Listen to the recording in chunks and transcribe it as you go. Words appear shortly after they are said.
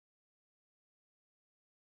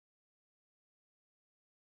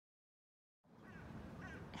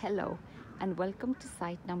Hello and welcome to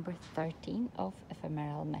site number 13 of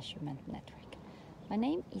Ephemeral Measurement Network. My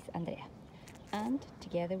name is Andrea and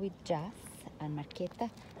together with Jazz and Marketa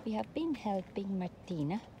we have been helping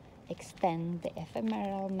Martina extend the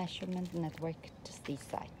Ephemeral Measurement Network to the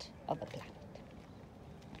site of the planet.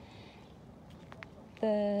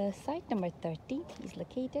 The site number 13 is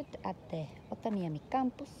located at the Botero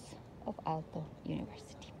campus of Aalto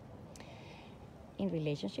University. In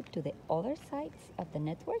relationship to the other sites of the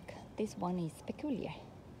network, this one is peculiar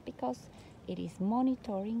because it is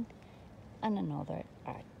monitoring another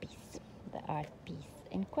art piece. The art piece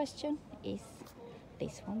in question is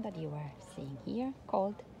this one that you are seeing here,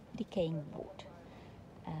 called Decaying Wood.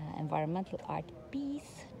 Environmental art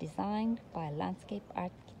piece designed by landscape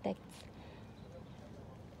architects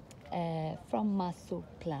from Masu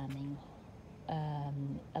Planning,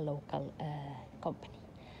 a local company.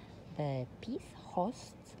 The piece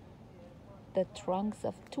hosts the trunks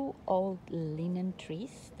of two old linen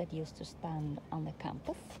trees that used to stand on the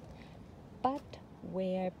campus, but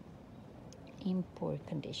were in poor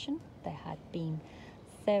condition. There had been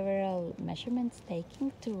several measurements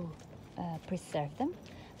taken to preserve them,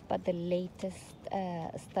 but the latest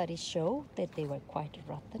studies show that they were quite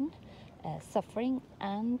rotten, suffering,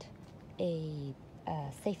 and a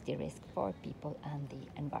safety risk for people and the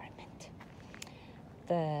environment.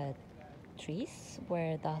 The trees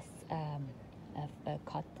were thus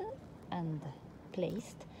cut and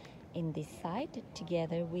placed in this site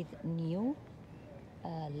together with new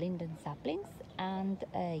linden saplings and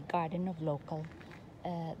a garden of local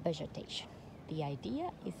vegetation. The idea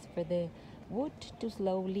is for the wood to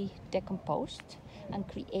slowly decompose and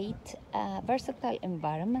create a versatile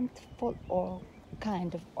environment for all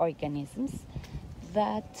kinds of organisms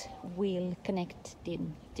that will connect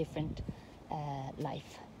in different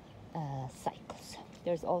life cycles.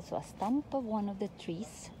 There's also a stump of one of the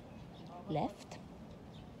trees left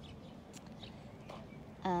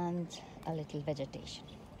and a little vegetation.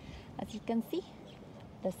 As you can see,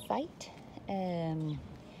 the site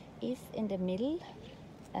is in the middle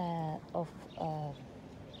of a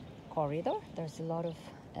corridor. There's a lot of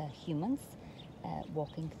humans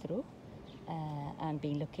walking through and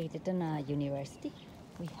being located in a university.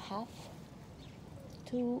 We have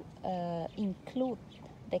to include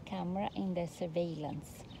the camera in the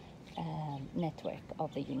surveillance network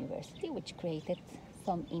of the university, which created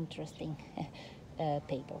some interesting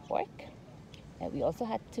paperwork. We also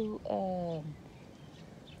had to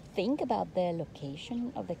think about the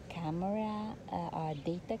location of the camera, our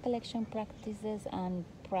data collection practices and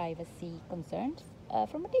privacy concerns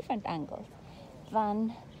from a different angle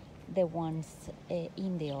than the ones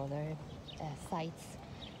in the other sites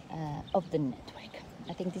of the network.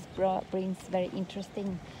 I think this brings very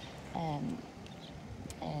interesting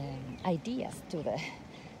ideas to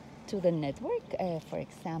the network. For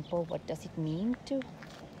example, what does it mean to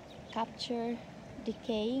capture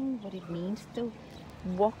decaying? What it means to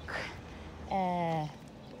walk and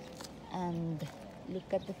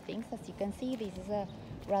look at the things. As you can see, this is a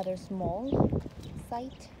rather small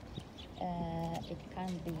site. It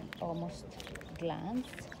can be almost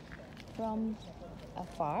glanced from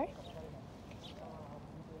afar.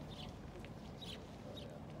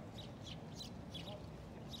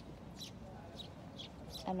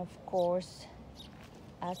 And of course,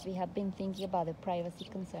 as we have been thinking about the privacy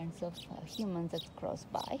concerns of humans that cross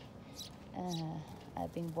by,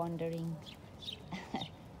 I've been wondering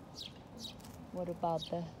what about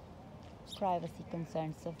the privacy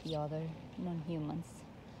concerns of the other non-humans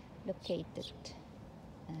located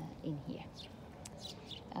in here.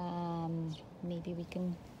 Maybe we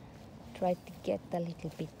can try to get a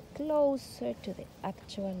little bit closer to the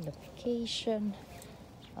actual location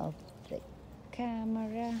of the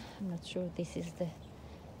camera. I'm not sure this is the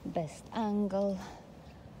best angle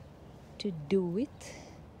to do it.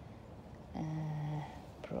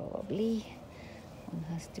 Probably one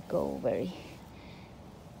has to go very.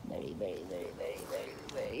 There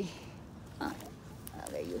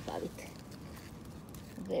you have it.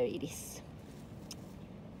 There it is.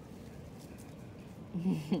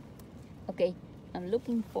 Okay, I'm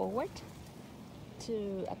looking forward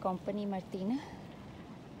to accompany Martina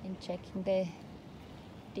in checking the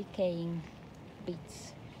decaying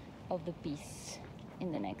bits of the piece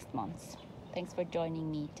in the next months. Thanks for joining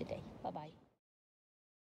me today. Bye-bye.